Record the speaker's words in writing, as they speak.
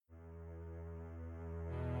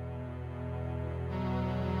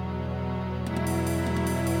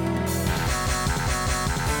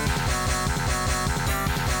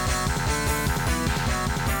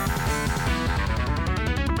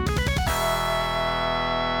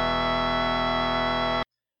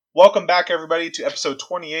Welcome back, everybody, to episode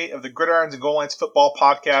 28 of the Gridirons and Goal Lines Football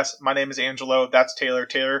Podcast. My name is Angelo. That's Taylor.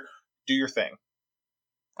 Taylor, do your thing.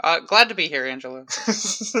 Glad to be here, Angelo.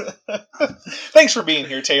 Thanks for being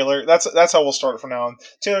here, Taylor. That's how we'll start it from now on.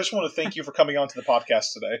 Taylor, I just want to thank you for coming on to the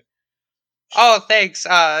podcast today. Oh, thanks.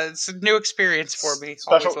 It's a new experience for me.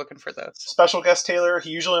 Always looking for those. Special guest Taylor. He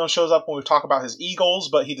usually only shows up when we talk about his Eagles,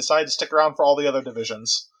 but he decided to stick around for all the other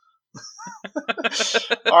divisions.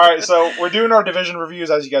 All right, so we're doing our division reviews,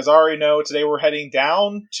 as you guys already know. Today we're heading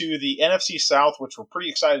down to the NFC South, which we're pretty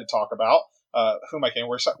excited to talk about. Who am I kidding?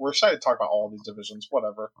 We're excited to talk about all of these divisions.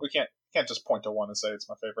 Whatever. We can't just point to one and say it's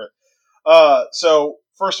my favorite. So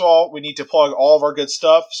first of all, we need to plug all of our good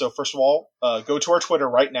stuff. So first of all, go to our Twitter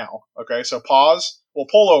right now. Okay, so pause. We'll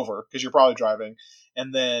pull over because you're probably driving.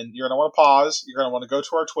 And then you're going to want to pause. You're going to want to go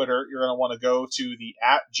to our Twitter. You're going to want to go to the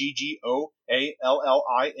 @GGOALLINES.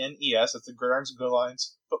 That's the Gridirons and Goal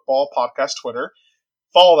Lines Football Podcast Twitter.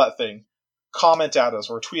 Follow that thing. Comment at us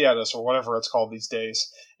or tweet at us or whatever it's called these days.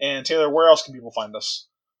 And Taylor, where else can people find us?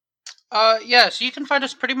 So you can find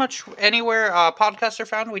us pretty much anywhere podcasts are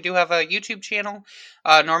found. We do have a YouTube channel.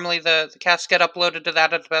 Normally the casts get uploaded to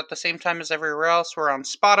that at about the same time as everywhere else. We're on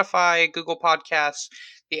Spotify, Google Podcasts,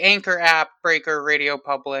 the Anchor app, Breaker, Radio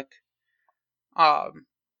Public.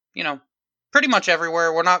 Pretty much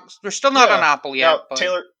everywhere. We're still not on Apple yet.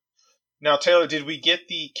 Now, Taylor, did we get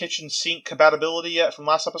the kitchen sink compatibility yet from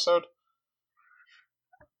last episode?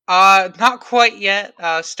 Not quite yet.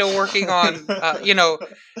 Still working on,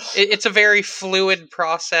 it's a very fluid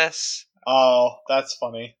process. Oh, that's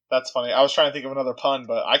funny. I was trying to think of another pun,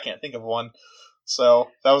 but I can't think of one. So,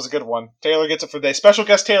 that was a good one. Taylor gets it for today. Special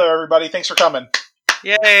guest Taylor, everybody. Thanks for coming.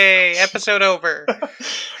 Yay! Episode over.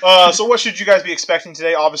 So what should you guys be expecting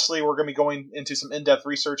today? Obviously, we're going to be going into some in-depth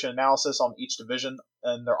research and analysis on each division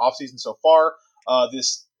and their offseason so far.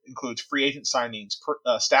 This includes free agent signings,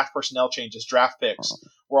 staff personnel changes, draft picks.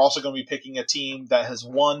 We're also going to be picking a team that has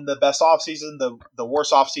won the best offseason, the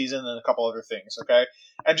worst offseason, and a couple other things, okay?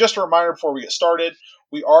 And just a reminder before we get started,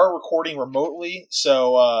 we are recording remotely,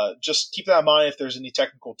 so just keep that in mind if there's any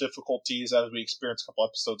technical difficulties as we experienced a couple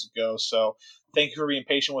episodes ago. So thank you for being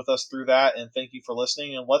patient with us through that, and thank you for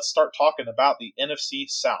listening. And let's start talking about the NFC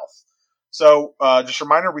South. So just a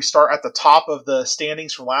reminder, we start at the top of the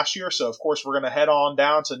standings from last year. So, of course, we're going to head on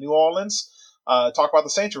down to New Orleans, talk about the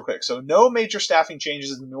Saints real quick. So no major staffing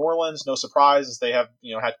changes in New Orleans. No surprise, as they have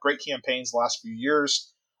had great campaigns the last few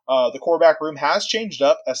years. The quarterback room has changed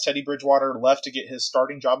up as Teddy Bridgewater left to get his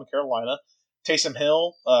starting job in Carolina. Taysom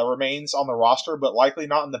Hill remains on the roster, but likely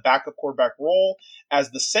not in the backup quarterback role,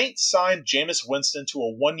 as the Saints signed Jameis Winston to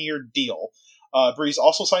a one-year deal. Breeze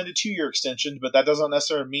also signed a 2-year extension, but that doesn't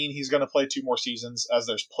necessarily mean he's going to play 2 more seasons, as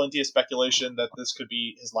there's plenty of speculation that this could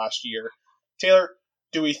be his last year. Taylor,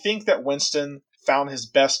 do we think that Winston found his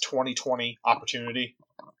best 2020 opportunity?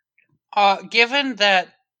 Given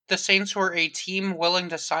that the Saints were a team willing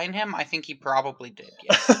to sign him, I think he probably did,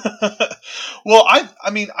 yes. Well, I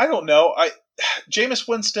don't know. Jameis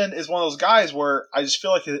Winston is one of those guys where I just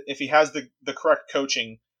feel like if he has the correct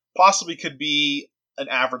coaching, possibly could be an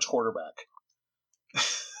average quarterback.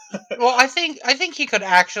 Well, I think he could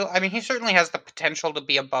actually. I mean, he certainly has the potential to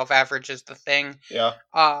be above average. Is the thing. Yeah.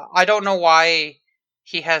 I don't know why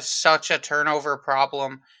he has such a turnover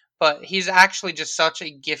problem, but he's actually just such a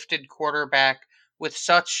gifted quarterback with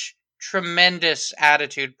such tremendous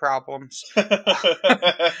attitude problems.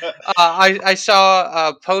 I saw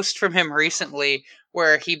a post from him recently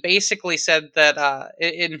where he basically said that,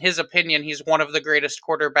 in his opinion, he's one of the greatest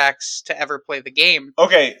quarterbacks to ever play the game.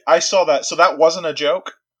 Okay, I saw that. So that wasn't a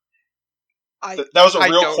joke? That was a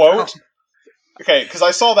real quote? Know. Okay, because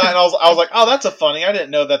I saw that and I was like, oh, that's a funny. I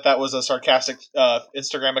didn't know that was a sarcastic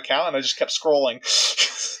Instagram account, and I just kept scrolling.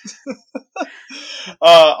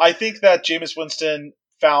 I think that Jameis Winston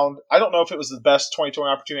found, I don't know if it was the best 2020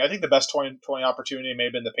 opportunity. I think the best 2020 opportunity may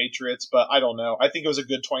have been the Patriots, but I don't know. I think it was a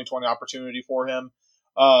good 2020 opportunity for him.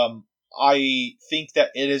 I think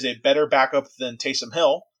that it is a better backup than Taysom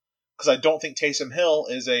Hill, because I don't think Taysom Hill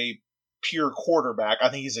is a pure quarterback. I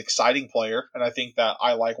think he's an exciting player, and I think that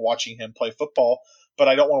I like watching him play football, but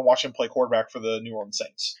I don't want to watch him play quarterback for the New Orleans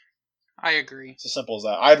Saints. I agree. It's as simple as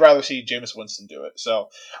that. I'd rather see Jameis Winston do it. So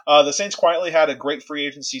the Saints quietly had a great free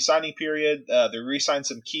agency signing period. They re-signed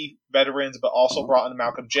some key veterans, but also brought in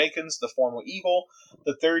Malcolm Jenkins, the former Eagle.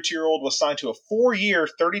 The 32-year-old was signed to a 4-year,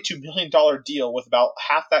 $32 million deal with about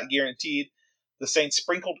half that guaranteed. The Saints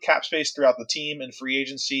sprinkled cap space throughout the team in free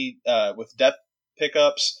agency with depth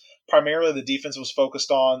pickups. Primarily, the defense was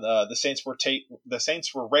focused on the Saints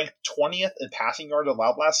were ranked 20th in passing yards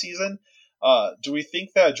allowed last season. Do we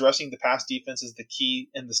think that addressing the pass defense is the key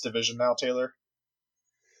in this division now, Taylor?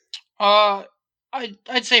 Uh,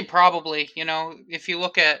 I'd say probably. You know, if you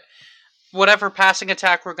look at whatever passing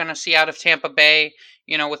attack we're going to see out of Tampa Bay,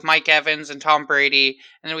 you know, with Mike Evans and Tom Brady,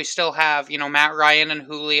 and then we still have, you know, Matt Ryan and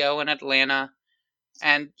Julio in Atlanta.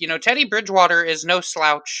 And, you know, Teddy Bridgewater is no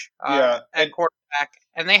slouch Yeah, at and quarterback.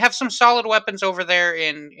 And they have some solid weapons over there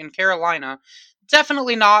in Carolina.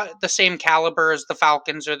 Definitely not the same caliber as the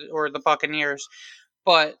Falcons or the Buccaneers.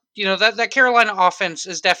 But, you know, that Carolina offense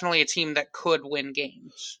is definitely a team that could win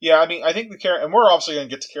games. yeah, I mean, I think and we're obviously going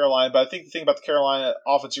to get to Carolina, but I think the thing about the Carolina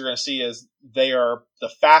offense you're going to see is they are the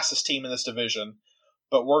fastest team in this division,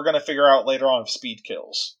 but we're going to figure out later on if speed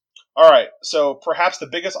kills. All right, so perhaps the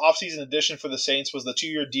biggest offseason addition for the Saints was the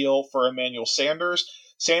 2-year deal for Emmanuel Sanders.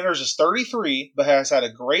 Sanders is 33, but has had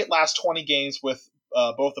a great last 20 games with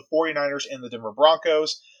both the 49ers and the Denver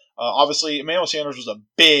Broncos. Obviously, Emmanuel Sanders was a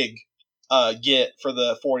big get for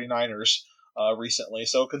the 49ers recently.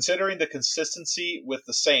 So, considering the consistency with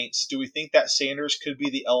the Saints, do we think that Sanders could be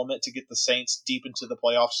the element to get the Saints deep into the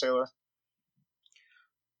playoffs, Taylor?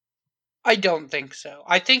 I don't think so.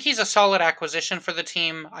 I think he's a solid acquisition for the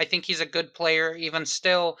team. I think he's a good player, even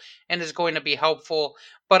still, and is going to be helpful.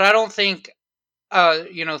 But I don't think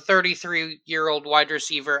 33-year-old wide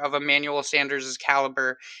receiver of Emmanuel Sanders'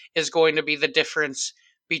 caliber is going to be the difference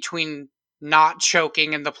between not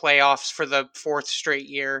choking in the playoffs for the fourth straight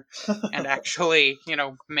year and actually, you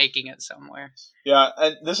know, making it somewhere. Yeah,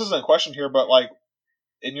 and this isn't a question here, but like,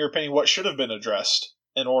 in your opinion, what should have been addressed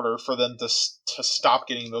in order for them to stop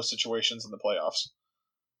getting those situations in the playoffs?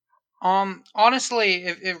 Honestly,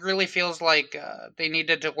 it really feels like they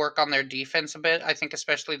needed to work on their defense a bit. I think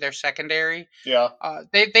especially their secondary. Yeah,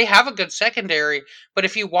 They have a good secondary, but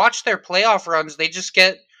if you watch their playoff runs, they just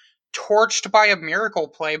get torched by a miracle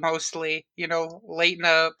play mostly. You know, late in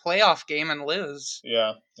a playoff game and lose.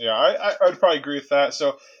 yeah. I would probably agree with that.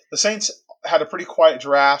 So the Saints had a pretty quiet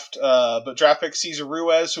draft, but draft pick Cesar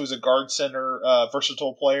Ruiz, who is a guard center,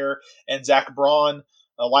 versatile player, and Zach Braun,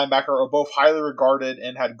 a linebacker, are both highly regarded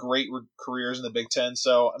and had great careers in the Big Ten.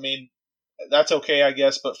 So, I mean, that's okay, I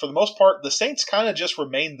guess. But for the most part, the Saints kind of just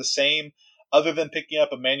remained the same, other than picking up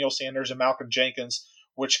Emmanuel Sanders and Malcolm Jenkins,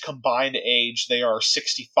 which combined age, they are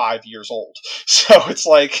 65 years old. So it's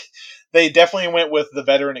like they definitely went with the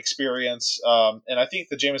veteran experience. And I think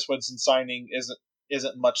the Jameis Winston signing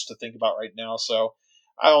isn't much to think about right now. So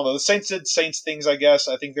I don't know. The Saints did Saints things, I guess.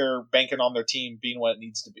 I think they're banking on their team being what it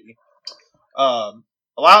needs to be. Um,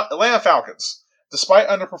 Atlanta Falcons, despite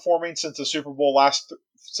underperforming since the Super Bowl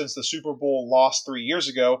loss 3 years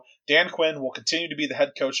ago, Dan Quinn will continue to be the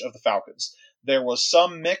head coach of the Falcons. There was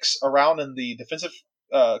some mix around in the defensive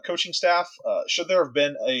coaching staff. Should there have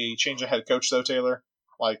been a change of head coach, though, Taylor?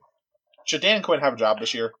 Like, should Dan Quinn have a job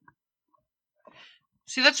this year?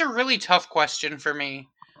 See, that's a really tough question for me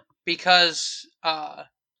because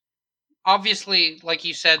obviously, like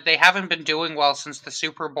you said, they haven't been doing well since the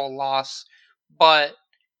Super Bowl loss, but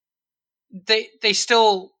they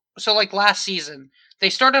still so like last season they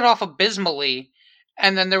started off abysmally,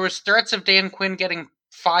 and then there was threats of Dan Quinn getting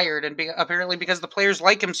fired, and apparently because the players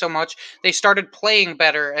like him so much, they started playing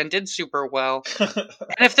better and did super well.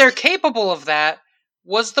 And if they're capable of that,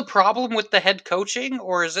 was the problem with the head coaching,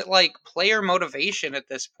 or is it like player motivation at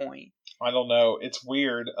this point? I don't know. It's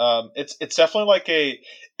weird. It's definitely like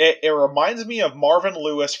it reminds me of Marvin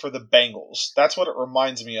Lewis for the Bengals. That's what it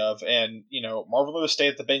reminds me of. And Marvin Lewis stayed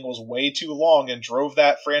at the Bengals way too long and drove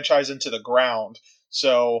that franchise into the ground.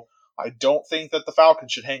 So I don't think that the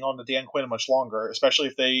Falcons should hang on to Dan Quinn much longer, especially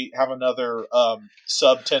if they have another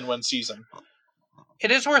sub 10-win season.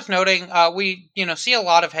 It is worth noting we see a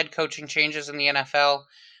lot of head coaching changes in the NFL,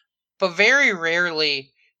 but very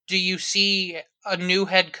rarely do you see a new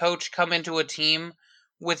head coach come into a team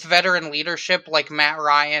with veteran leadership like Matt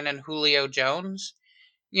Ryan and Julio Jones.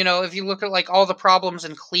 You know, if you look at like all the problems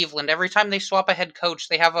in Cleveland, every time they swap a head coach,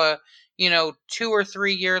 they have a 2 or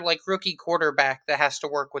 3 year like rookie quarterback that has to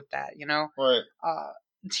work with that. Right.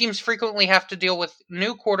 Teams frequently have to deal with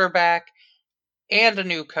new quarterback and a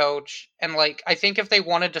new coach, and like I think if they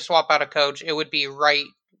wanted to swap out a coach, it would be right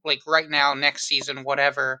now, next season,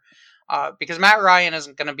 whatever. Because Matt Ryan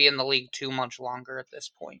isn't going to be in the league too much longer at this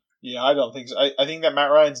point. Yeah, I don't think so. I think that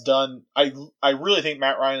Matt Ryan's done. I really think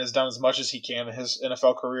Matt Ryan has done as much as he can in his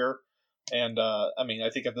NFL career. And, I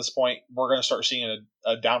think at this point, we're going to start seeing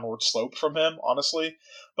a downward slope from him, honestly.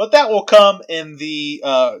 But that will come in the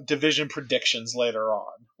division predictions later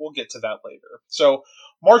on. We'll get to that later. So,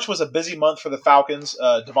 March was a busy month for the Falcons.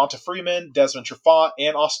 Devonta Freeman, Desmond Trufant,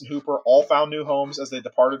 and Austin Hooper all found new homes as they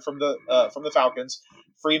departed from the Falcons.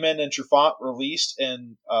 Freeman and Trufant were released,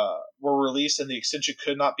 and the extension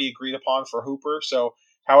could not be agreed upon for Hooper. So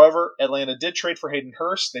However, Atlanta did trade for Hayden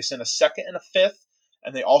Hurst. They sent a second and a fifth,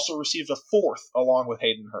 and they also received a fourth along with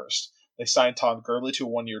Hayden Hurst. They signed Todd Gurley to a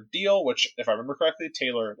one-year deal, which, if I remember correctly,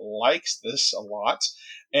 Taylor likes this a lot,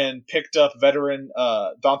 and picked up veteran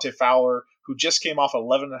Dante Fowler, who just came off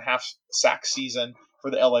 11.5 sack season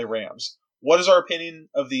for the LA Rams. What is our opinion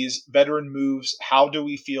of these veteran moves? How do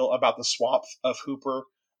we feel about the swap of Hooper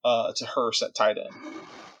to Hurst at tight end?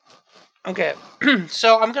 Okay,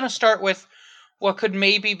 so I'm going to start with what could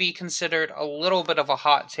maybe be considered a little bit of a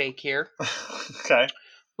hot take here. Okay.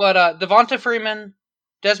 But Devonta Freeman,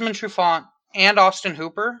 Desmond Trufant, and Austin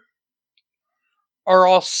Hooper are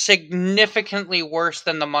all significantly worse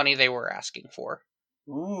than the money they were asking for.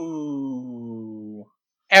 Ooh.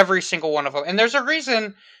 Every single one of them. And there's a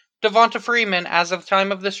reason Devonta Freeman, as of the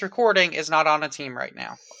time of this recording, is not on a team right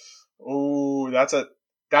now. Ooh, that's a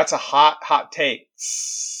hot take.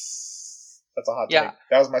 That's a hot take.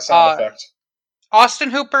 That was my sound effect.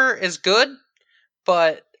 Austin Hooper is good,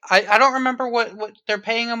 but I don't remember what they're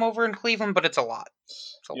paying him over in Cleveland, but it's a lot.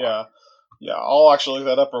 It's a lot. Yeah, I'll actually look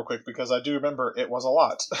that up real quick because I do remember it was a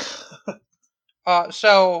lot.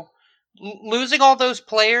 So losing all those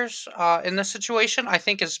players in this situation, I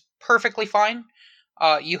think, is perfectly fine.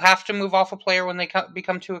 You have to move off a player when they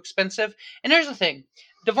become too expensive. And here's the thing.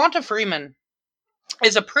 Devonta Freeman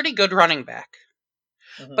is a pretty good running back.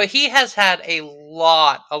 Mm-hmm. But he has had a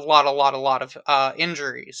lot of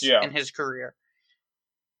injuries in his career.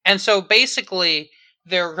 And so basically,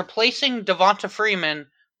 they're replacing Devonta Freeman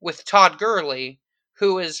with Todd Gurley,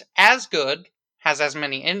 who is as good, has as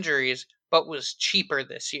many injuries, but was cheaper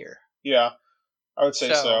this year. Yeah, I would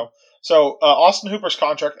say so. So Austin Hooper's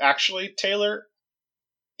contract, actually, Taylor,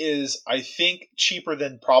 is, I think, cheaper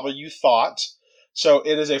than probably you thought. So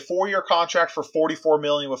it is a 4-year contract for $44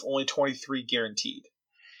 million with only $23 million guaranteed.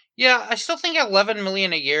 Yeah, I still think $11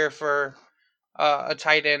 million a year for a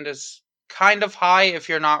tight end is kind of high if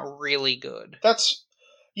you're not really good. That's,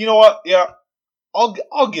 you know what? Yeah,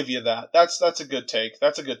 I'll give you that. That's a good take.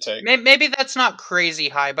 That's a good take. Maybe that's not crazy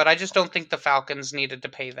high, but I just don't think the Falcons needed to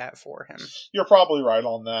pay that for him. You're probably right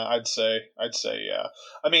on that. I'd say yeah.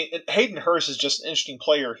 I mean, Hayden Hurst is just an interesting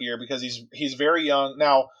player here because he's very young.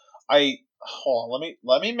 Now, hold on.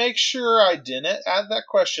 Let me make sure I didn't add that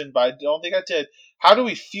question, but I don't think I did. How do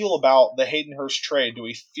we feel about the Hayden Hurst trade? Do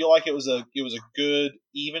we feel like it was a good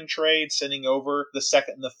even trade, sending over the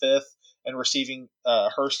second and the fifth and receiving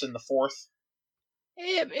Hurst in the fourth?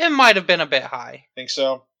 It might have been a bit high. Think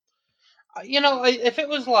so? If it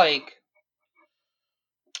was like,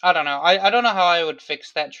 I don't know. I don't know how I would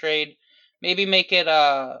fix that trade. Maybe make it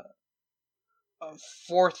a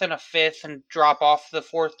fourth and a fifth and drop off the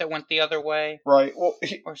fourth that went the other way. Right. Well,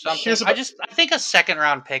 or something. I think a second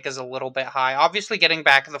round pick is a little bit high. Obviously, getting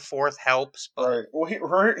back the fourth helps. But... Right.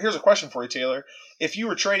 Well, here's a question for you, Taylor. If you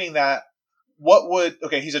were trading that,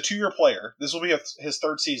 he's a 2-year player. This will be his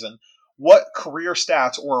third season. What career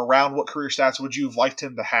stats or around what career stats would you have liked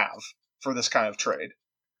him to have for this kind of trade?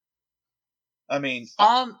 I mean,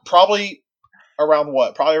 probably around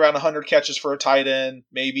what? Probably around 100 catches for a tight end,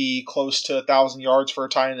 maybe close to 1,000 yards for a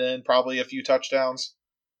tight end, probably a few touchdowns.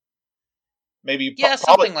 Maybe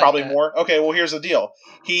probably more. Okay, well, here's the deal.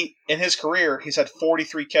 In his career, he's had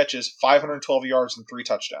 43 catches, 512 yards, and 3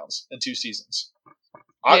 touchdowns in 2 seasons.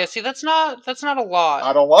 See, that's not a lot.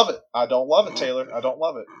 I don't love it, Taylor. I don't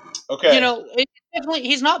love it. Okay.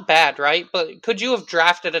 He's not bad, right? But could you have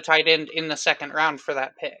drafted a tight end in the second round for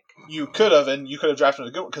that pick? You could have, and you could have drafted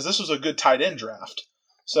a good one, because this was a good tight end draft.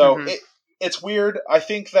 So it's weird. I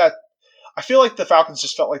feel like the Falcons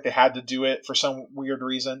just felt like they had to do it for some weird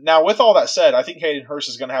reason. Now, with all that said, I think Hayden Hurst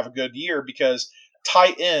is going to have a good year because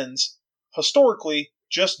tight ends, historically,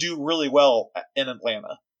 just do really well in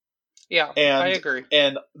Atlanta. Yeah, I agree.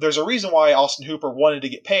 And there's a reason why Austin Hooper wanted to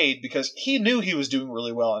get paid, because he knew he was doing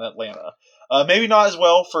really well in Atlanta. Maybe not as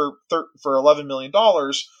well for $11 million,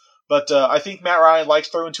 but I think Matt Ryan likes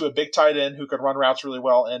throwing to a big tight end who can run routes really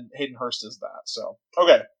well, and Hayden Hurst is that. So,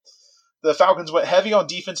 okay. The Falcons went heavy on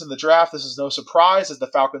defense in the draft. This is no surprise, as the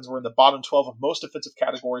Falcons were in the bottom 12 of most defensive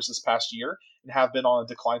categories this past year and have been on a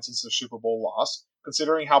decline since their Super Bowl loss.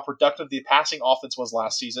 Considering how productive the passing offense was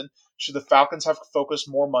last season, should the Falcons have focused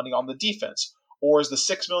more money on the defense? Or is the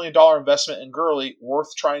 $6 million investment in Gurley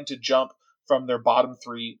worth trying to jump from their bottom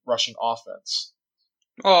 3 rushing offense?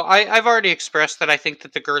 Well, I've already expressed that I think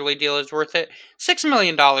that the Gurley deal is worth it. $6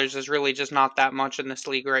 million is really just not that much in this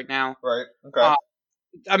league right now. Right, okay.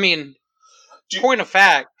 I mean, point of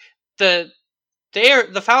fact, the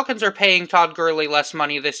Falcons are paying Todd Gurley less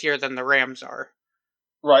money this year than the Rams are.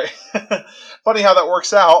 Right. Funny how that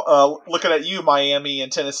works out. Looking at you, Miami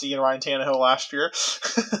and Tennessee and Ryan Tannehill last year.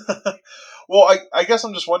 Well, I guess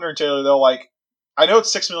I'm just wondering, Taylor, though, like, I know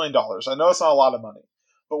it's $6 million. I know it's not a lot of money.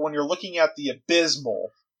 But when you're looking at the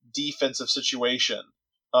abysmal defensive situation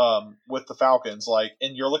with the Falcons, like,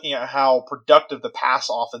 and you're looking at how productive the pass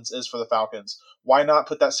offense is for the Falcons, why not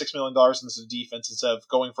put that $6 million into defense instead of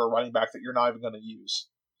going for a running back that you're not even going to use?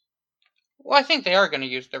 Well, I think they are going to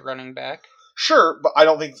use their running back. Sure, but I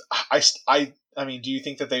don't think I mean, do you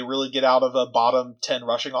think that they really get out of a bottom 10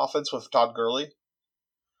 rushing offense with Todd Gurley?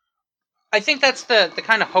 I think that's the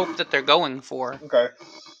kind of hope that they're going for. Okay.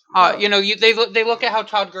 They look at how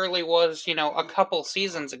Todd Gurley was, a couple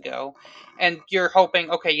seasons ago, and you're hoping,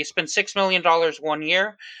 okay, you spend $6 million 1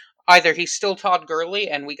 year, either he's still Todd Gurley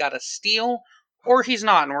and we got a steal, or he's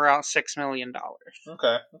not and we're out $6 million.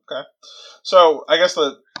 Okay. So I guess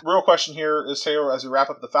the real question here is, Taylor, as we wrap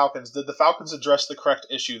up the Falcons, did the Falcons address the correct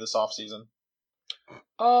issue this offseason?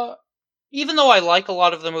 Even though I like a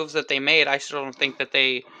lot of the moves that they made, I still don't think that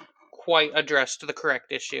they quite addressed the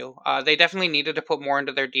correct issue. They definitely needed to put more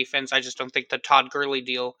into their defense. I just don't think the Todd Gurley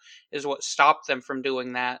deal is what stopped them from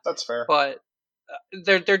doing that. That's fair. But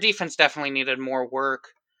their defense definitely needed more work.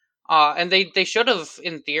 And they should have,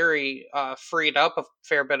 in theory, freed up a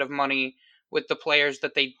fair bit of money with the players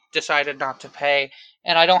that they decided not to pay.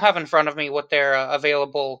 And I don't have in front of me what their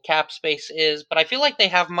available cap space is, but I feel like they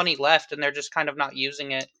have money left and they're just kind of not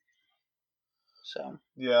using it. So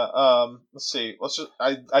yeah, let's see.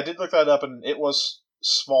 I did look that up and it was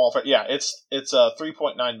small. Yeah, it's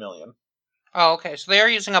 $3.9 million. Oh, okay. So they are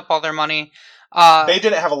using up all their money. They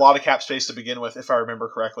didn't have a lot of cap space to begin with, if I remember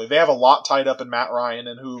correctly. They have a lot tied up in Matt Ryan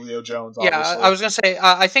and Julio Jones, obviously. Yeah, I was going to say,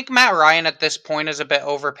 I think Matt Ryan at this point is a bit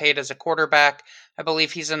overpaid as a quarterback. I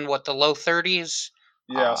believe he's in, the low 30s?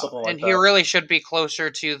 Yeah, something like that. And he really should be closer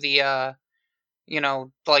to the,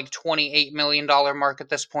 $28 million mark at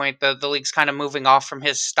this point. The league's kind of moving off from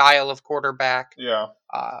his style of quarterback. Yeah.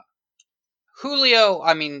 Julio,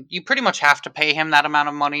 I mean, you pretty much have to pay him that amount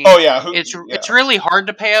of money. Oh, yeah. It's really hard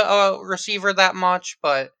to pay a receiver that much,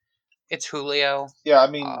 but it's Julio. Yeah, I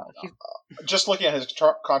mean, just looking at his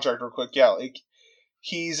contract real quick, yeah,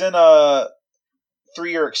 he's in a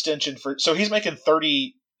 3-year extension so he's making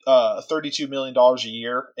 $32 million a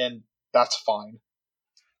year, and that's fine.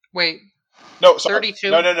 Wait. No, sorry.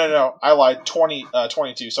 32? No. I lied.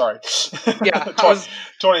 22, sorry. Yeah.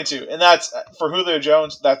 22. And that's, for Julio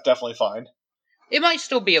Jones, that's definitely fine. It might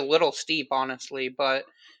still be a little steep, honestly, but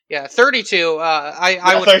yeah, 32.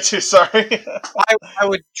 I would 32. Sorry, I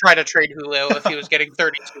would try to trade Julio if he was getting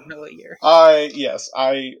 32 mil a year. Yes,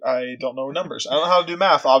 I don't know numbers. I don't know how to do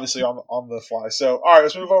math, obviously, on the fly. So, all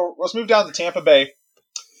right, let's move down to Tampa Bay.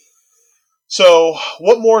 So,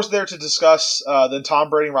 what more is there to discuss than Tom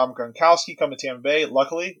Brady and Rob Gronkowski come to Tampa Bay?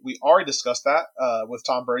 Luckily, we already discussed that with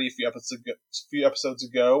Tom Brady a few episodes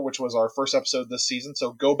ago, which was our first episode this season.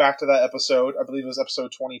 So, go back to that episode. I believe it was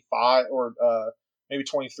episode 25 or maybe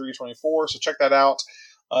 23 or 24. So, check that out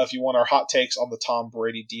if you want our hot takes on the Tom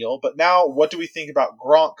Brady deal. But now, what do we think about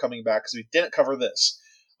Gronk coming back? Because we didn't cover this.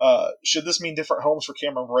 Should this mean different homes for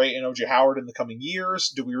Cameron Brate and O.J. Howard in the coming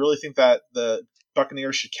years? Do we really think that the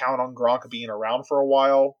Buccaneers should count on Gronk being around for a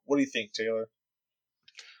while? What do you think, Taylor?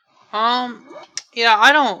 Yeah,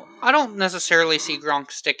 I don't necessarily see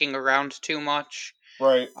Gronk sticking around too much.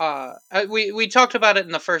 Right. We talked about it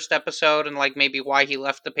in the first episode and maybe why he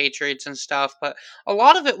left the Patriots and stuff, but a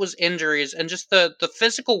lot of it was injuries and just the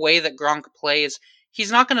physical way that Gronk plays.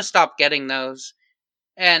 He's not going to stop getting those,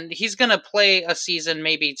 and he's going to play a season,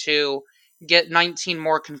 maybe two, get 19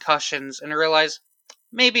 more concussions, and realize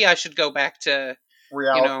maybe I should go back to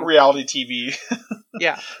reality TV.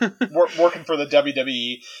 Yeah. Working for the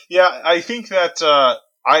WWE. Yeah, I think that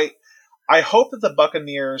I hope that the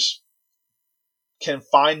Buccaneers can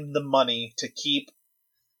find the money to keep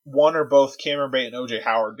one or both Cameron Brate and O.J.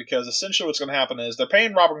 Howard, because essentially what's going to happen is they're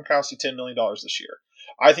paying Robert Gronkowski $10 million this year.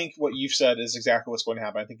 I think what you've said is exactly what's going to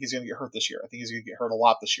happen. I think he's going to get hurt this year. I think he's going to get hurt a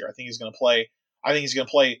lot this year. I think he's going to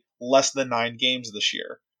play less than 9 games this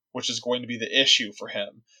year, which is going to be the issue for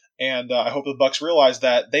him. And I hope the Bucs realize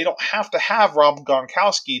that they don't have to have Rob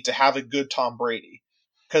Gronkowski to have a good Tom Brady,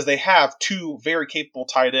 because they have 2 very capable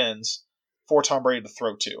tight ends for Tom Brady to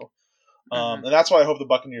throw to. And that's what I hope the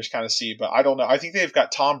Buccaneers kind of see. But I don't know. I think they've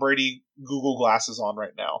got Tom Brady Google glasses on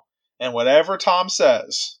right now, and whatever Tom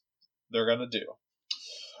says, they're going to do.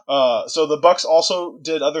 So the Bucs also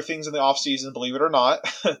did other things in the offseason, believe it or not.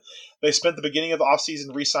 They spent the beginning of the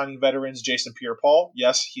offseason re-signing veterans Jason Pierre-Paul.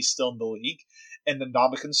 Yes, he's still in the league. And then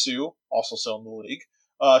Ndamukong Suh, also still in the league.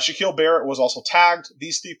 Shaquille Barrett was also tagged.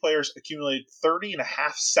 These 3 players accumulated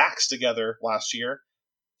 30.5 sacks together last year.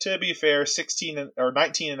 To be fair,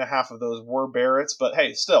 19.5 of those were Barrett's, but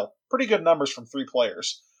hey, still, pretty good numbers from 3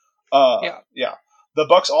 players. Yeah. The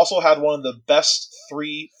Bucks also had one of the best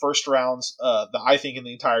 3 first rounds that I think in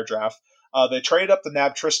the entire draft. They traded up to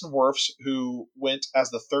nab Tristan Wirfs, who went as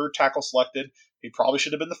the 3rd tackle selected. He probably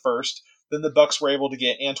should have been the 1st. Then the Bucks were able to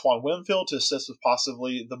get Antoine Winfield to assist with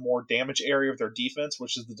possibly the more damaged area of their defense,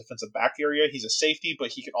 which is the defensive back area. He's a safety,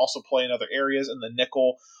 but he can also play in other areas in the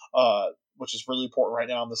nickel, which is really important right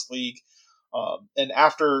now in this league. And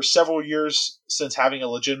after several years since having a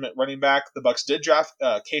legitimate running back, the Bucks did draft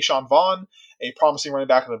Keyshawn Vaughn, a promising running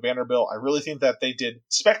back out of Vanderbilt. I really think that they did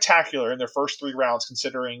spectacular in their first 3 rounds,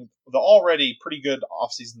 considering the already pretty good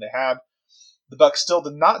offseason they had. The Bucks still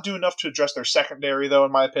did not do enough to address their secondary, though,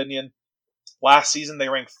 in my opinion. Last season, they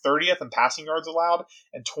ranked 30th in passing yards allowed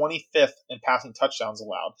and 25th in passing touchdowns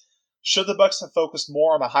allowed. Should the Bucks have focused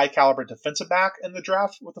more on a high-caliber defensive back in the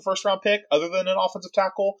draft with the first-round pick, other than an offensive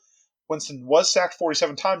tackle? Winston was sacked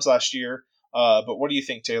 47 times last year, but what do you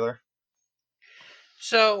think, Taylor?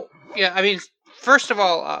 So, yeah, I mean, first of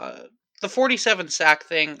all, the 47 sack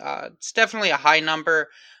thing, it's definitely a high number,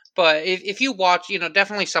 but if you watch,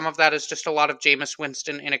 definitely some of that is just a lot of Jameis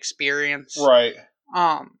Winston inexperience. Right.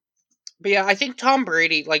 But yeah, I think Tom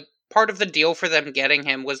Brady, part of the deal for them getting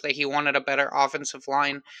him was that he wanted a better offensive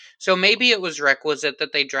line. So maybe it was requisite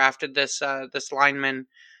that they drafted this lineman.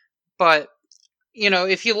 But,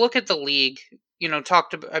 if you look at the league,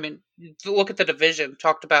 look at the division,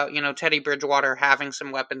 talked about, Teddy Bridgewater having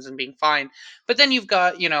some weapons and being fine. But then you've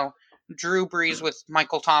got, Drew Brees with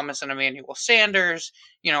Michael Thomas and Emmanuel Sanders,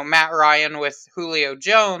 Matt Ryan with Julio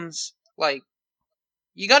Jones.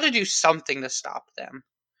 You got to do something to stop them.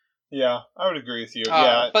 Yeah, I would agree with you.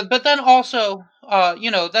 Yeah. But then also,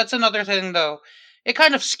 that's another thing, though. It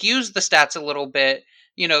kind of skews the stats a little bit.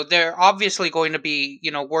 They're obviously going to be,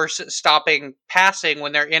 worse at stopping passing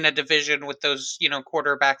when they're in a division with those,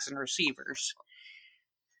 quarterbacks and receivers.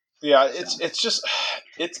 Yeah,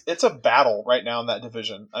 it's a battle right now in that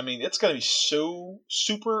division. I mean, it's going to be so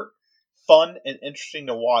super fun and interesting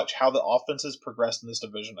to watch how the offenses progress in this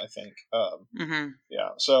division, I think. Yeah,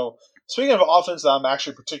 so speaking of offense that I'm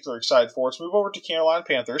actually particularly excited for, let's move over to Carolina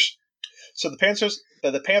Panthers. So the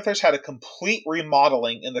Panthers had a complete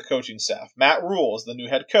remodeling in the coaching staff. Matt Rule is the new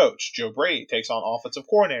head coach. Joe Brady takes on offensive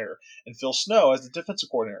coordinator, and Phil Snow as the defensive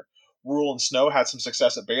coordinator. Rule and Snow had some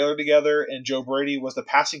success at Baylor together, and Joe Brady was the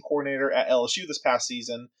passing coordinator at LSU this past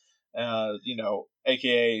season.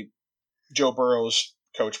 AKA Joe Burrow's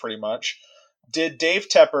coach, pretty much. Did Dave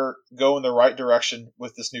Tepper go in the right direction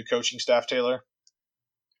with this new coaching staff, Taylor?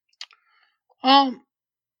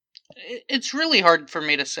 It's really hard for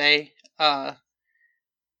me to say. I've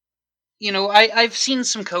seen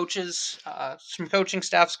some coaches, some coaching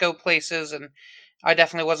staffs go places, and I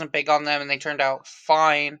definitely wasn't big on them, and they turned out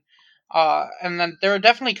fine. And then there are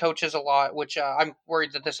definitely coaches a lot, which I'm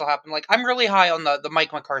worried that this will happen. I'm really high on the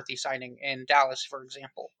Mike McCarthy signing in Dallas, for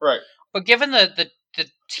example. Right. But given the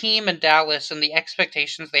team in Dallas and the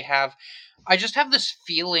expectations they have, I just have this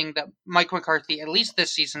feeling that Mike McCarthy, at least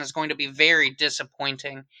this season, is going to be very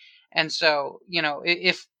disappointing. And so,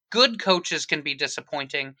 if good coaches can be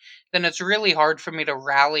disappointing, then it's really hard for me to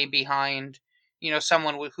rally behind,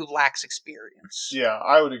 someone who lacks experience. Yeah,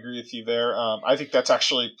 I would agree with you there. I think that's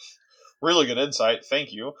actually really good insight.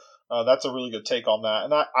 Thank you. That's a really good take on that.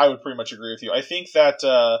 And I would pretty much agree with you. I think that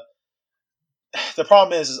the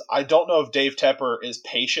problem is I don't know if Dave Tepper is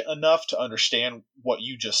patient enough to understand what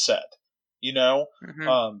you just said,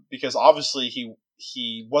 because obviously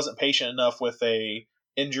he wasn't patient enough with a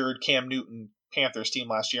injured Cam Newton Panthers team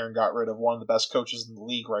last year and got rid of one of the best coaches in the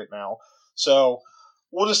league right now. So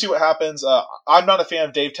we'll just see what happens. I'm not a fan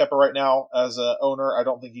of Dave Tepper right now as an owner. I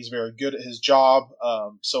don't think he's very good at his job.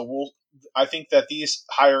 I think that these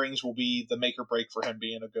hirings will be the make or break for him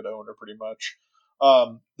being a good owner, pretty much.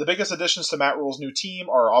 The biggest additions to Matt Rule's new team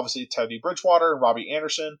are obviously Teddy Bridgewater and Robbie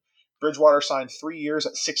Anderson. Bridgewater signed 3 years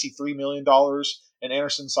at $63 million, and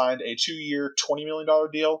Anderson signed a 2-year, $20 million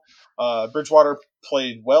deal. Bridgewater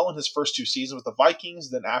played well in his first 2 seasons with the Vikings,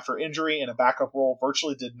 then after injury in a backup role,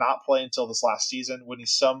 virtually did not play until this last season when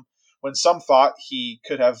some thought he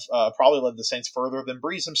could have probably led the Saints further than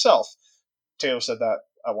Brees himself. Taylor said that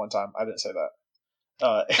at one time. I didn't say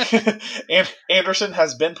that. Anderson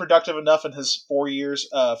has been productive enough in his 4 years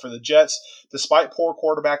for the Jets, despite poor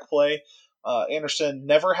quarterback play. Anderson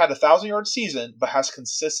never had a 1,000-yard season, but has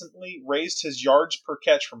consistently raised his yards per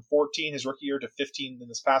catch from 14 his rookie year to 15 in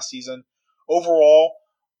this past season. Overall,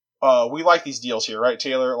 we like these deals here, right,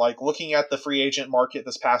 Taylor? Looking at the free agent market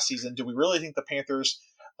this past season, do we really think the Panthers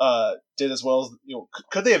did as well as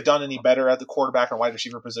could they have done any better at the quarterback and wide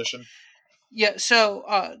receiver position? Yeah. So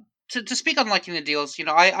to speak on liking the deals,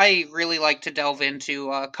 I really like to delve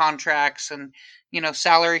into contracts and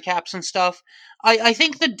salary caps and stuff. I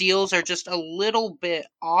think the deals are just a little bit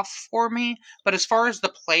off for me, but as far as the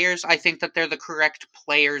players, I think that they're the correct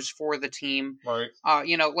players for the team. Right.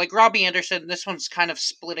 Like Robbie Anderson, this one's kind of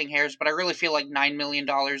splitting hairs, but I really feel like $9 million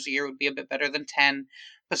a year would be a bit better than 10.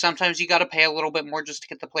 But sometimes you got to pay a little bit more just to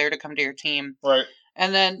get the player to come to your team. Right.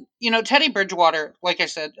 And then Teddy Bridgewater, like I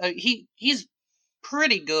said, he's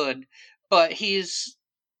pretty good, but he's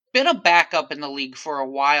been a backup in the league for a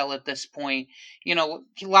while at this point.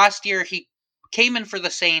 Last year he came in for the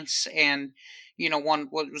Saints and won,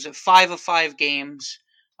 what was it, 5 of 5 games,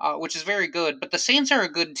 which is very good. But the Saints are a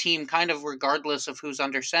good team, kind of regardless of who's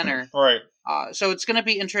under center. Right. So it's going to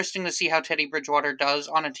be interesting to see how Teddy Bridgewater does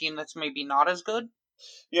on a team that's maybe not as good.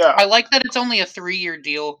 Yeah. I like that it's only a 3-year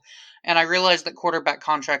deal, and I realize that quarterback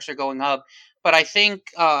contracts are going up, but I think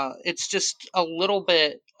it's just a little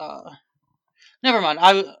bit. Never mind.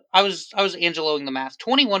 I was Angeloing the math.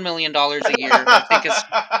 $21 million a year, I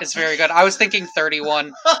think is very good. I was thinking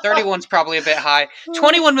 31. 31's probably a bit high.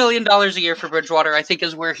 $21 million a year for Bridgewater, I think,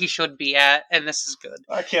 is where he should be at, and this is good.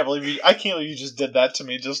 I can't believe you just did that to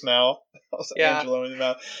me just now. Yeah. Angeloing the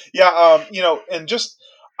math. Yeah. And just.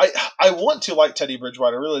 I want to like Teddy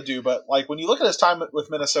Bridgewater, I really do, but like when you look at his time with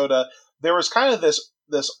Minnesota, there was kind of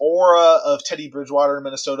this aura of Teddy Bridgewater in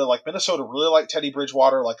Minnesota. Like Minnesota really liked Teddy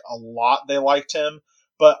Bridgewater, like a lot. They liked him,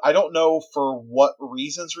 but I don't know for what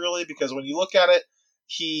reasons really, because when you look at it,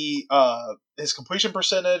 his completion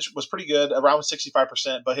percentage was pretty good, around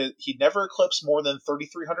 65%, but he never eclipsed more than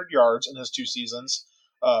 3,300 yards in his 2 seasons.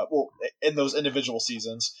 In those individual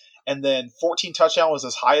seasons. And then 14 touchdown was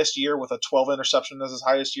his highest year, with a 12 interception as his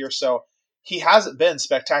highest year. So he hasn't been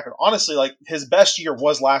spectacular. Honestly, like his best year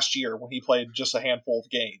was last year when he played just a handful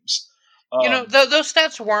of games. Those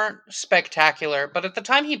stats weren't spectacular, but at the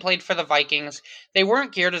time he played for the Vikings, they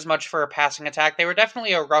weren't geared as much for a passing attack. They were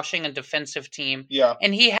definitely a rushing and defensive team. Yeah.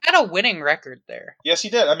 And he had a winning record there. Yes, he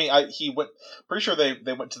did. I mean, he went. Pretty sure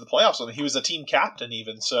they went to the playoffs with him. He was a team captain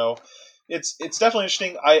even. So it's definitely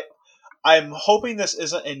interesting. I'm hoping this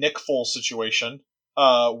isn't a Nick Foles situation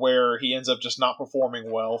where he ends up just not performing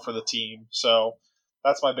well for the team. So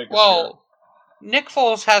that's my biggest fear. Nick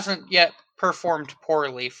Foles hasn't yet performed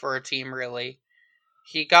poorly for a team, really.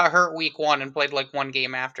 He got hurt week 1 and played like 1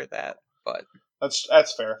 game after that. But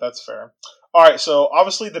that's fair. That's fair. All right, so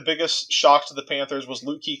obviously the biggest shock to the Panthers was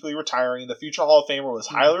Luke Kuechly retiring. The future Hall of Famer was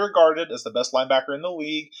highly regarded as the best linebacker in the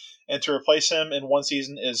league, and to replace him in one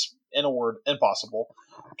season is, in a word, impossible.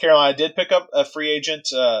 Carolina did pick up a free agent,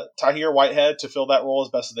 Tahir Whitehead, to fill that role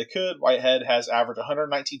as best as they could. Whitehead has averaged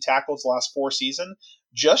 119 tackles the last 4 seasons,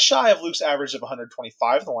 just shy of Luke's average of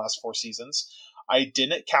 125 in the last 4 seasons. I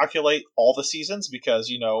didn't calculate all the seasons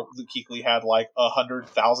because, Luke Kuechly had like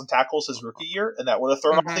 100,000 tackles his rookie year, and that would have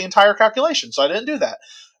thrown off the entire calculation, so I didn't do that.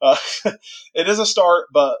 It is a start,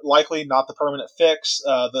 but likely not the permanent fix.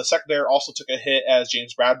 The secondary also took a hit as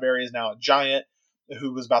James Bradbury is now a Giant,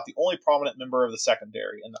 who was about the only prominent member of the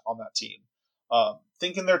secondary on that team.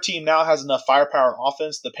 Thinking their team now has enough firepower on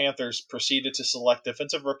offense, the Panthers proceeded to select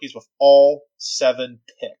defensive rookies with all 7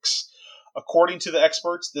 picks. According to the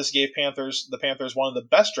experts, this gave the Panthers one of the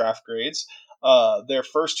best draft grades. Their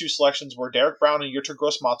first 2 selections were Derek Brown and Yetur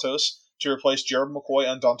Gross-Matos to replace Jared McCoy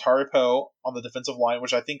and Dontari Poe on the defensive line,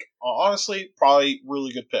 which I think, honestly, probably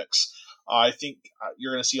really good picks. I think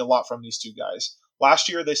you're going to see a lot from these 2 guys. Last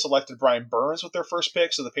year, they selected Brian Burns with their first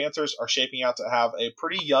pick, so the Panthers are shaping out to have a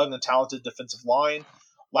pretty young and talented defensive line.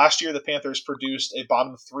 Last year, the Panthers produced a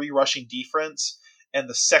bottom 3 rushing defense and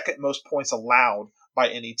the second most points allowed by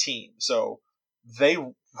any team. So they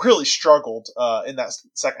really struggled in that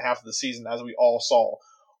second half of the season, as we all saw.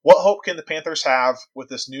 What hope can the Panthers have with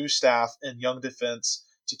this new staff and young defense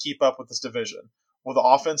to keep up with this division? Will the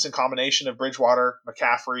offense in combination of Bridgewater,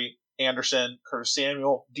 McCaffrey, Anderson, Curtis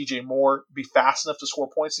Samuel, DJ Moore be fast enough to score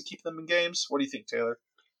points to keep them in games? What do you think, Taylor?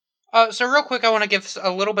 So real quick, I want to give a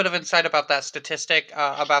little bit of insight about that statistic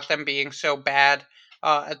about them being so bad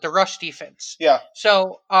at the rush defense. Yeah.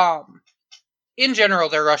 So, in general,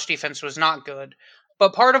 their rush defense was not good.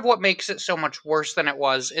 But part of what makes it so much worse than it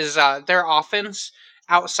was is their offense,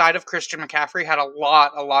 outside of Christian McCaffrey, had a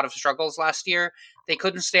lot of struggles last year. They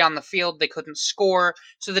couldn't stay on the field. They couldn't score.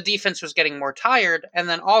 So the defense was getting more tired. And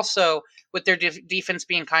then also, with their defense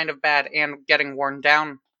being kind of bad and getting worn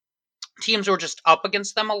down, teams were just up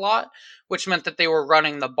against them a lot, which meant that they were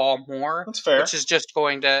running the ball more. That's fair. Which is just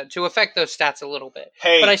going to affect those stats a little bit.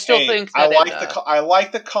 But I still think that I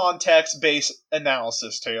like the context-based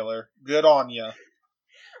analysis, Taylor. Good on you.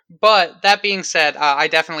 But that being said, I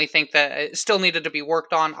definitely think that it still needed to be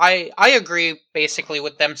worked on. I agree basically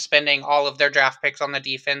with them spending all of their draft picks on the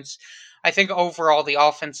defense. I think overall the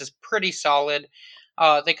offense is pretty solid.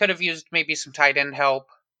 They could have used maybe some tight end help,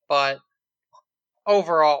 but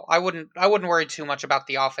overall, I wouldn't worry too much about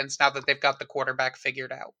the offense now that they've got the quarterback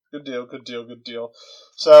figured out. Good deal. Good deal. Good deal.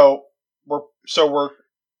 So we're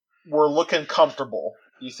looking comfortable.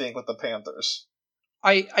 You think with the Panthers?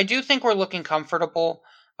 I do think we're looking comfortable.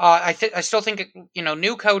 I still think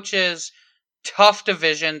new coaches, tough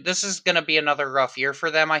division. This is going to be another rough year for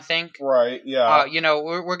them. I think. Right. Yeah.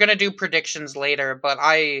 We're going to do predictions later, but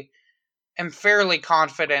I am fairly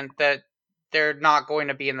confident that they're not going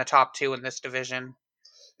to be in the top two in this division.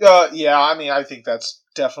 Yeah. I mean, I think that's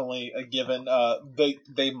definitely a given.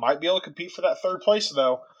 They might be able to compete for that third place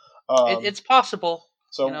though. It's possible.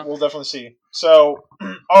 So we'll definitely see. So,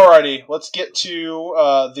 alrighty, let's get to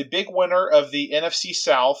the big winner of the NFC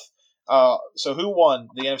South. So who won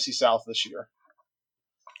the NFC South this year?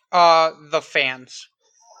 The fans.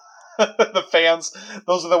 The fans.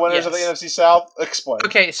 Those are the winners of the NFC South. Explain.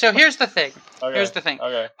 Okay, so here's the thing.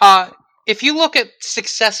 Okay. If you look at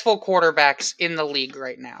successful quarterbacks in the league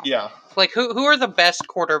right now, yeah, like who are the best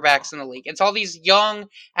quarterbacks in the league? It's all these young,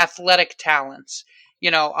 athletic talents.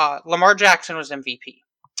 Lamar Jackson was MVP.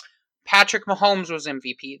 Patrick Mahomes was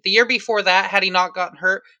MVP. The year before that, had he not gotten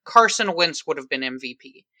hurt, Carson Wentz would have been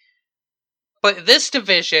MVP. But this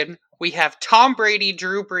division, we have Tom Brady,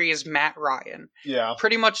 Drew Brees, Matt Ryan. Yeah.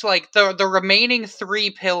 Pretty much like the remaining three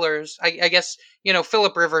pillars. I guess,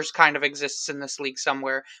 Phillip Rivers kind of exists in this league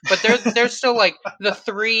somewhere. But there's still like the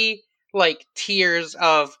three like tiers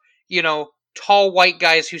of, tall white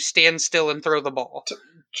guys who stand still and throw the ball.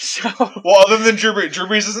 So, well, other than Drew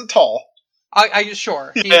Brees isn't tall.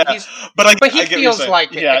 Sure. But he feels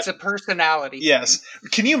like it. Yeah. It's a personality. Yes. Thing.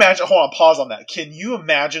 Can you imagine? Hold on, pause on that. Can you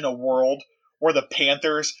imagine a world where the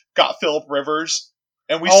Panthers got Phillip Rivers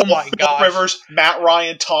and we saw Phillip Rivers, Matt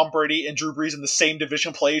Ryan, Tom Brady, and Drew Brees in the same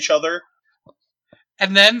division play each other?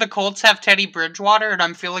 And then the Colts have Teddy Bridgewater, and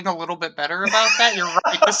I'm feeling a little bit better about that. You're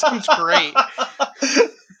right. This sounds great.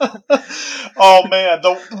 Oh man,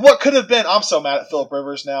 what could have been? I'm so mad at Phillip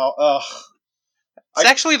Rivers now. Ugh. It's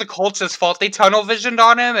actually the Colts' fault. They tunnel visioned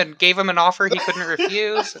on him and gave him an offer he couldn't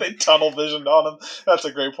refuse. They tunnel visioned on him. That's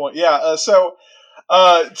a great point. Yeah.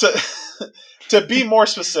 To be more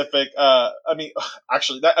specific, that's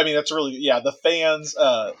really the fans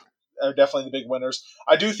are definitely the big winners.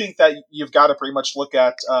 I do think that you've got to pretty much look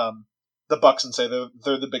at the Bucs and say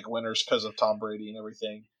they're the big winners because of Tom Brady and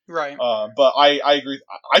everything. Right. But I agree.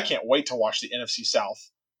 I can't wait to watch the NFC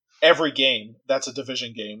South. Every game that's a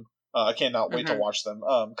division game. I cannot wait to watch them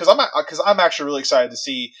because I'm actually really excited to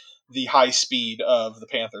see the high speed of the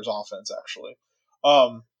Panthers offense. Actually,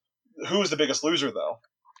 who is the biggest loser though?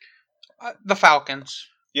 The Falcons.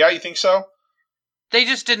 Yeah, you think so? They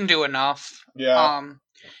just didn't do enough. Yeah.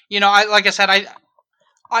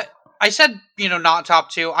 I said not top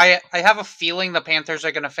two. I have a feeling the Panthers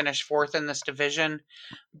are going to finish fourth in this division,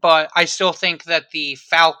 but I still think that the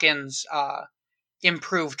Falcons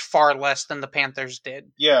improved far less than the Panthers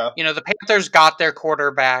did. Yeah. The Panthers got their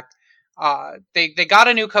quarterback. They got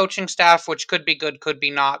a new coaching staff, which could be good, could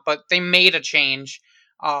be not, but they made a change,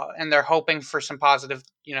 and they're hoping for some positive,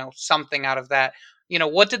 something out of that.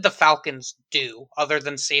 What did the Falcons do other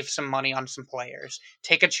than save some money on some players?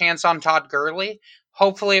 Take a chance on Todd Gurley?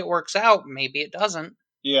 Hopefully it works out. Maybe it doesn't.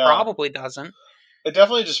 Yeah. Probably doesn't. It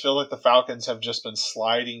definitely just feels like the Falcons have just been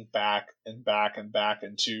sliding back and back and back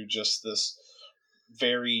into just this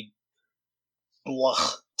very blah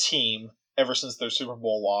team ever since their Super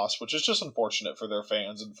Bowl loss, which is just unfortunate for their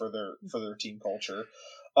fans and for their team culture.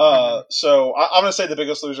 So I'm going to say the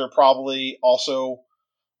biggest loser probably also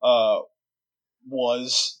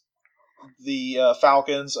was the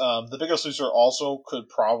Falcons. The biggest loser also could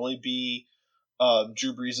probably be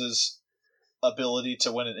Drew Brees' ability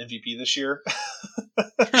to win an MVP this year.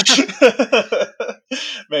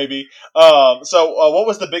 Maybe. So what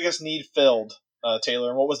was the biggest need filled, Taylor,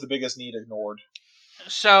 and what was the biggest need ignored?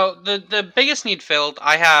 So the biggest need filled,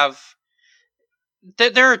 I have...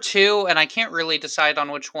 There are two, and I can't really decide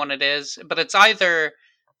on which one it is, but it's either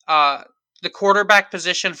the quarterback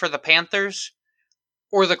position for the Panthers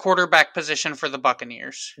or the quarterback position for the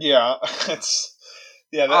Buccaneers. Yeah, that's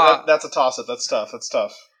a toss-up. That's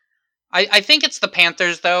tough. I think it's the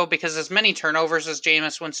Panthers, though, because as many turnovers as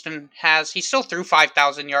Jameis Winston has, he still threw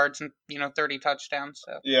 5,000 yards and 30 touchdowns.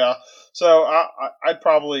 So. Yeah, so I'd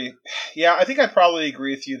probably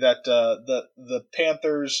agree with you that the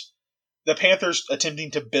Panthers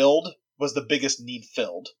attempting to build was the biggest need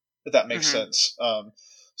filled, if that makes sense.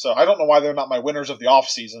 So I don't know why they're not my winners of the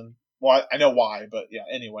offseason. Well, I know why, but yeah,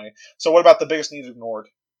 anyway. So what about the biggest need ignored?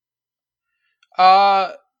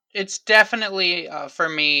 It's definitely for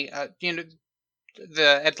me.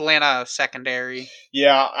 The Atlanta secondary.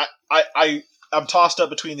 Yeah, I'm tossed up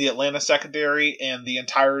between the Atlanta secondary and the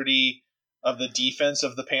entirety of the defense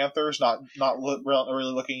of the Panthers. Not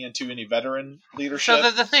really looking into any veteran leadership. So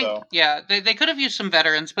the thing, yeah, they could have used some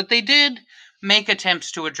veterans, but they did make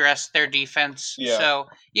attempts to address their defense. Yeah. So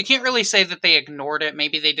you can't really say that they ignored it.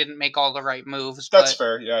 Maybe they didn't make all the right moves. That's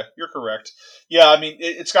fair. Yeah, you're correct. Yeah, I mean,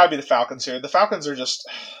 it's got to be the Falcons here. The Falcons are just,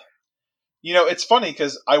 it's funny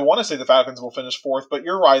because I want to say the Falcons will finish fourth, but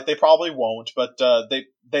you're right. They probably won't. But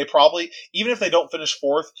they probably, even if they don't finish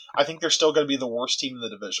fourth, I think they're still going to be the worst team in the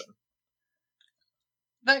division.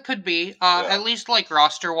 That could be, at least like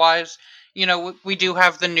roster wise. We do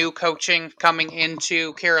have the new coaching coming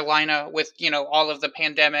into Carolina with, all of the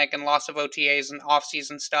pandemic and loss of OTAs and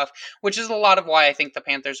off-season stuff, which is a lot of why I think the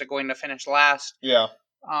Panthers are going to finish last. Yeah.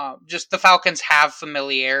 Just the Falcons have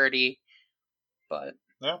familiarity, but...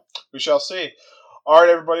 Yeah, we shall see. All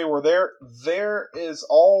right, everybody, we're there. There is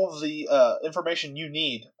all the information you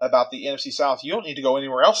need about the NFC South. You don't need to go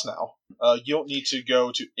anywhere else now. You don't need to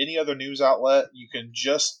go to any other news outlet. You can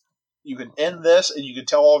end this and you can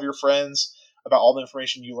tell all of your friends about all the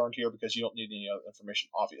information you learned here because you don't need any other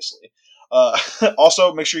information, obviously.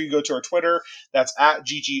 Also, make sure you go to our Twitter. That's at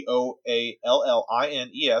GGOALLINES.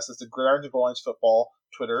 That's the Gridirons and Goal Lines Football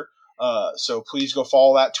Twitter. So please go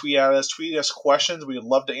follow that, tweet at us, tweet us questions. We'd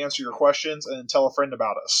love to answer your questions and tell a friend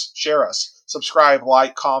about us. Share us, subscribe,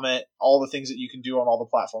 like, comment, all the things that you can do on all the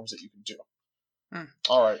platforms that you can do.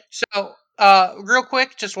 All right. So, real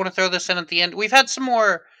quick, just want to throw this in at the end. We've had some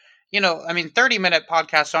more, 30-minute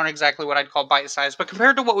podcasts aren't exactly what I'd call bite-sized, but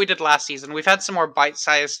compared to what we did last season, we've had some more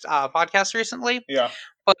bite-sized podcasts recently. Yeah.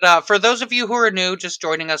 But for those of you who are new, just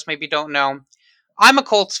joining us, maybe don't know, I'm a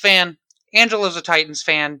Colts fan. Angela's a Titans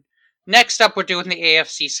fan. Next up, we're doing the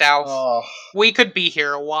AFC South. We could be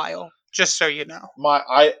here a while, just so you know.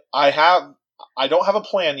 I don't have a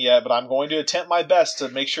plan yet, but I'm going to attempt my best to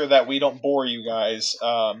make sure that we don't bore you guys.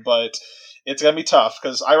 But it's going to be tough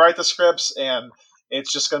because I write the scripts, and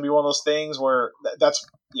it's just going to be one of those things where it's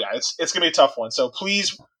going to be a tough one. So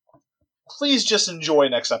please just enjoy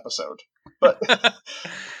next episode. But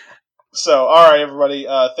so, all right, everybody,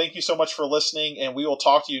 thank you so much for listening, and we will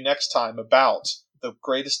talk to you next time about the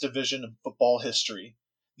greatest division in football history.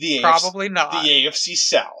 Probably not. The AFC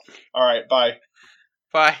South. All right, bye.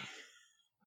 Bye.